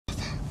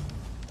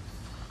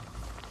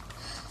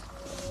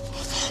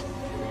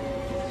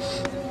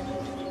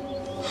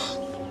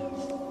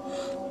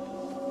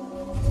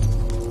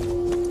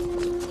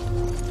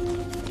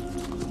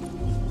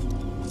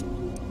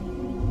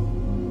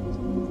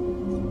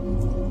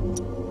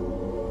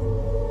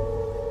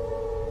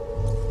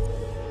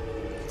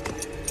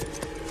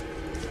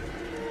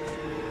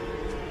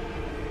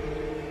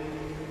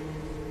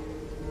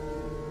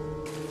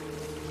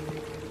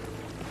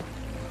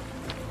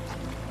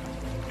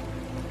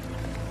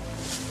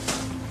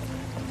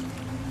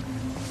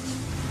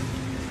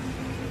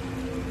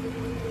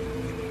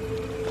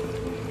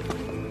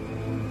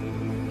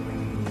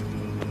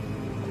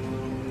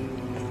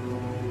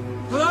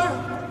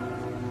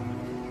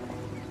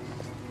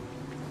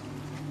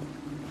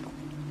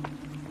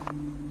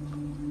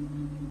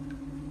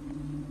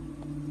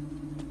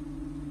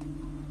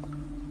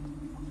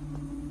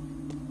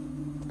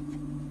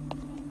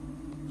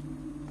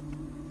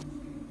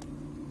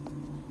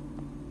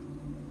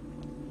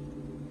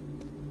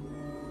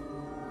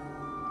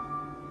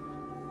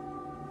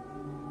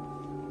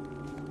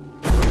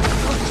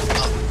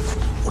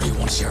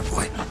happens here,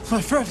 boy?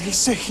 My friend, he's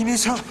sick. He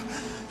needs help.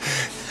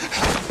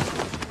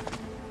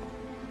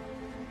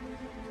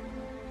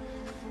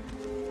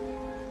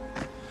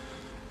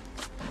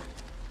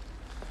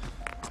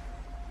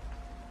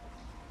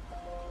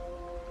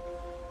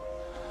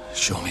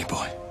 Show me,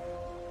 boy.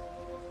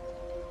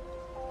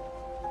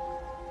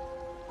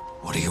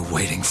 What are you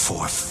waiting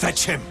for?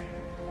 Fetch him!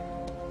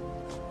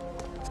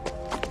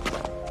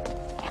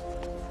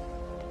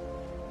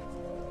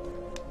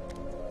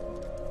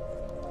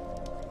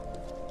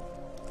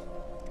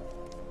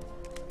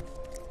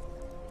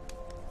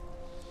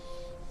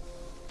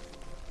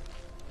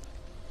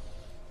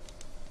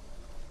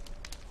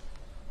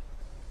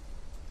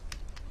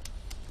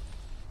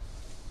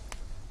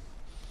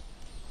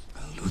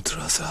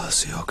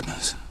 Lutrathas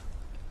Jognes.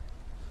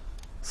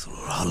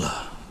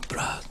 Thrala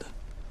Brad.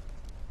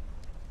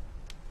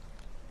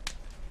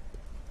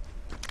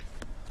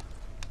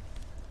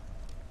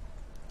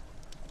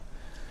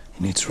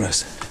 He needs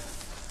rest.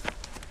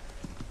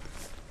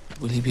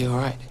 Will he be all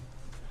right?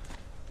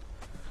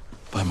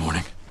 By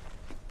morning.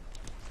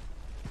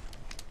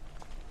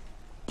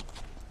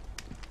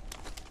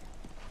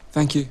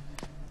 Thank you.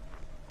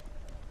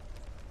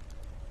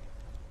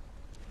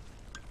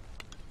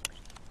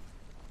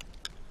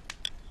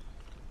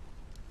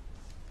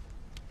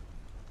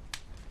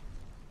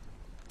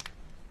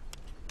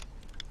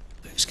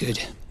 Looks good.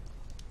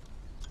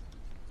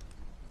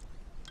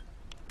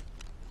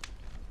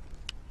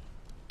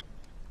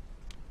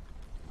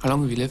 How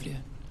long have you lived here?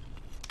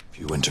 A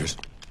few winters.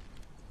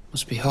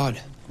 Must be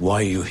hard. Why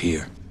are you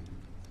here?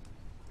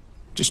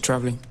 Just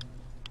traveling.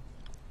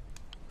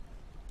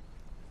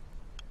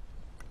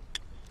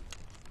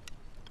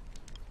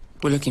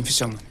 We're looking for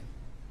someone.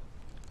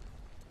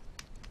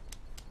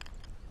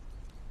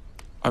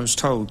 I was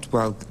told,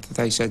 well,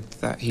 they said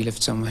that he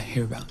lived somewhere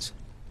hereabouts.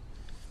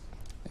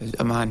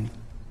 A man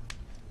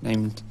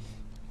named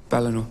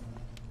Bellinor.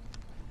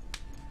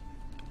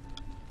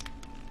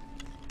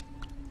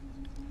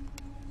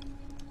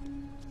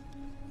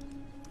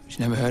 You've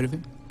never heard of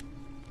him?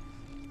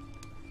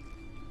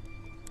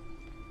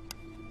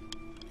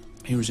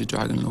 He was a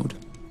dragon lord.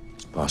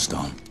 It's passed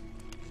on.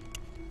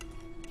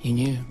 He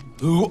knew.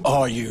 Who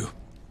are you?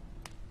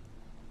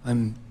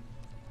 I'm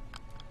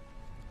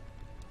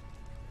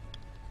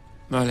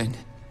Merlin.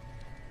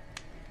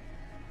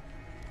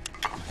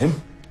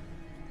 Him?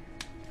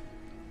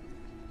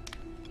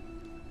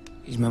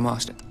 He's my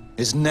master.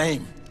 His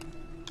name?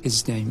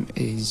 His name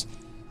is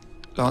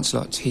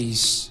Lancelot.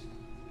 He's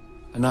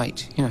a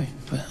knight, you know,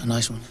 but a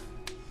nice one.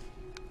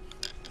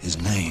 His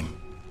name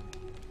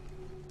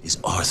is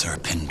Arthur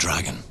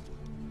Pendragon.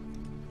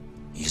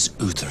 He is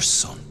Uther's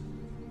son.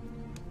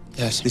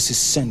 Yes. This is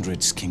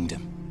Sendrid's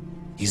kingdom.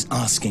 He's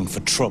asking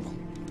for trouble.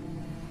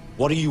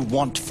 What do you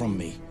want from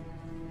me?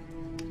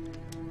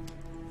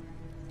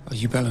 Are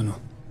you Bellinor?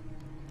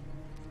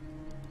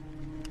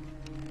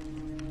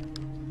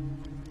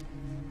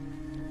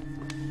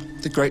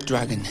 The great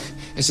dragon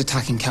is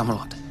attacking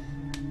Camelot.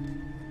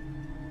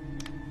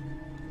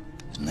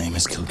 His name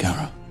is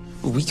Kilgara.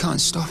 Well, we can't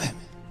stop him.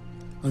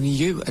 Only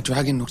you, a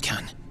dragon lord,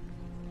 can.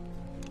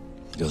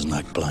 He doesn't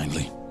act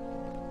blindly.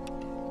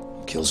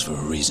 He kills for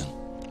a reason.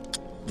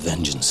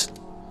 Vengeance.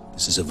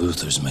 This is of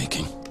Uther's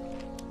making.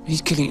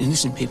 He's killing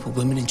innocent people,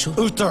 women and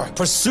children. Uther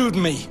pursued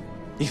me.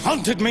 He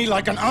hunted me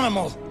like an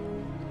animal.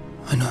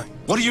 I know.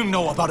 What do you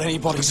know about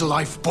anybody's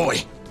life, boy?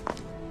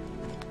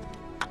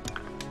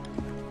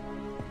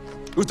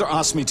 Uther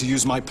asked me to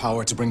use my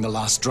power to bring the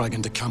last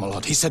dragon to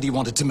Camelot. He said he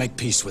wanted to make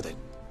peace with it.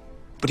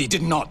 But he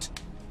did not.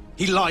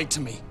 He lied to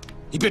me.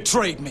 He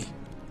betrayed me.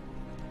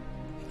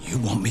 You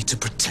want me to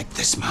protect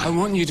this man? I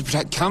want you to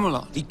protect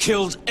Camelot. He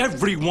killed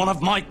every one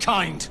of my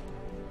kind.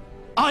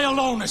 I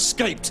alone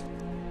escaped.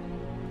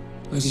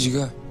 Where did you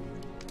go?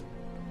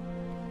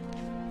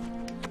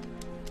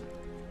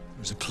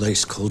 There's a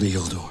place called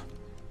Eildor.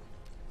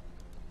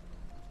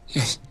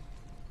 Yes.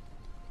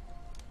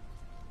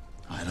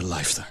 I had a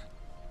life there.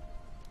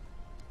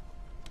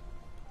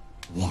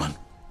 A woman.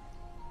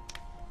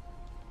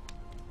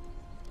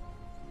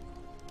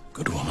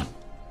 Good woman.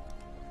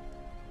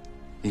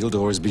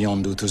 Eildor is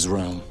beyond Uther's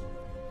realm,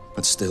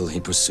 but still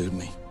he pursued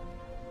me.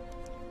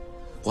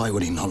 Why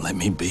would he not let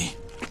me be?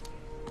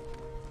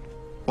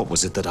 What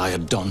was it that I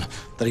had done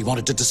that he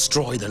wanted to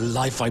destroy the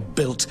life I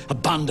built,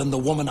 abandon the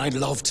woman I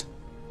loved?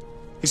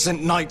 He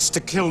sent knights to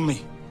kill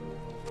me.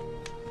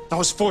 I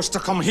was forced to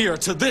come here,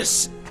 to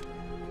this.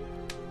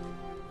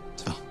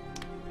 So,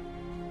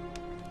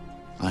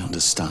 I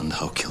understand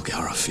how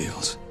Kilgara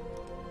feels.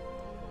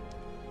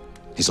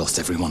 He's lost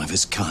every one of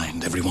his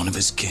kind, every one of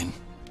his kin.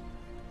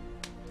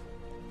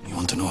 You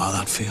want to know how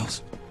that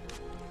feels?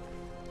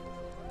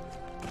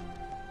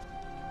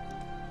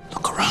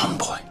 Look around,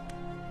 boy.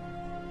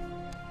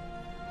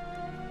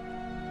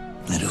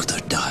 Let Uther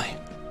die.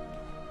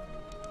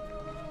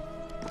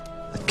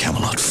 Let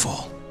Camelot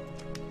fall.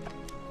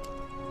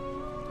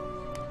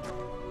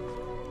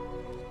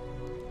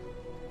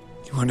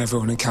 You want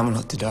everyone in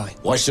Camelot to die.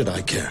 Why should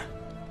I care?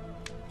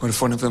 What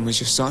if one of them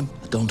was your son?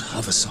 I don't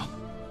have a son.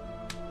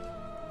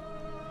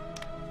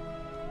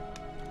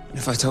 And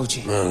if I told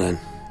you? Merlin.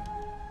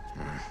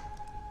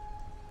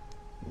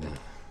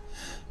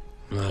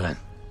 Merlin.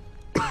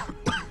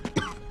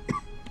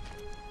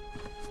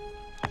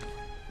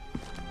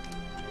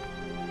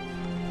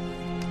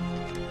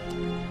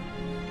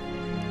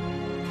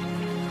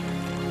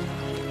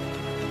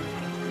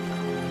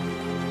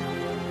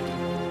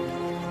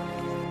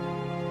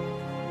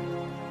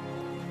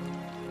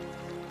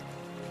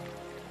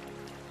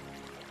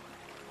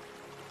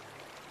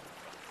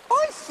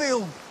 I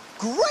feel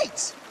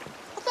great!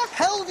 What the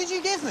hell did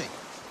you give me?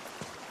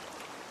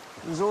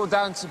 It was all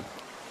down to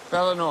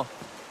Eleanor.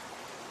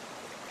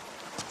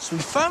 So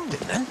we found it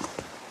then?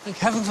 Thank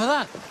heaven for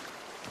that.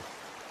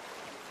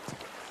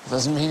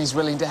 Doesn't mean he's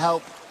willing to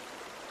help.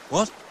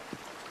 What?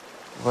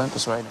 I won't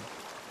persuade him.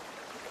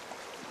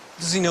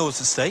 Does he know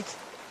what's at stake?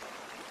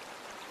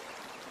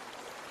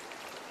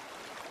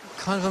 What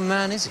kind of a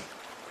man is he?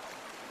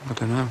 I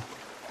don't know.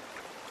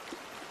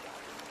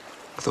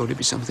 I thought it'd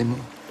be something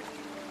more.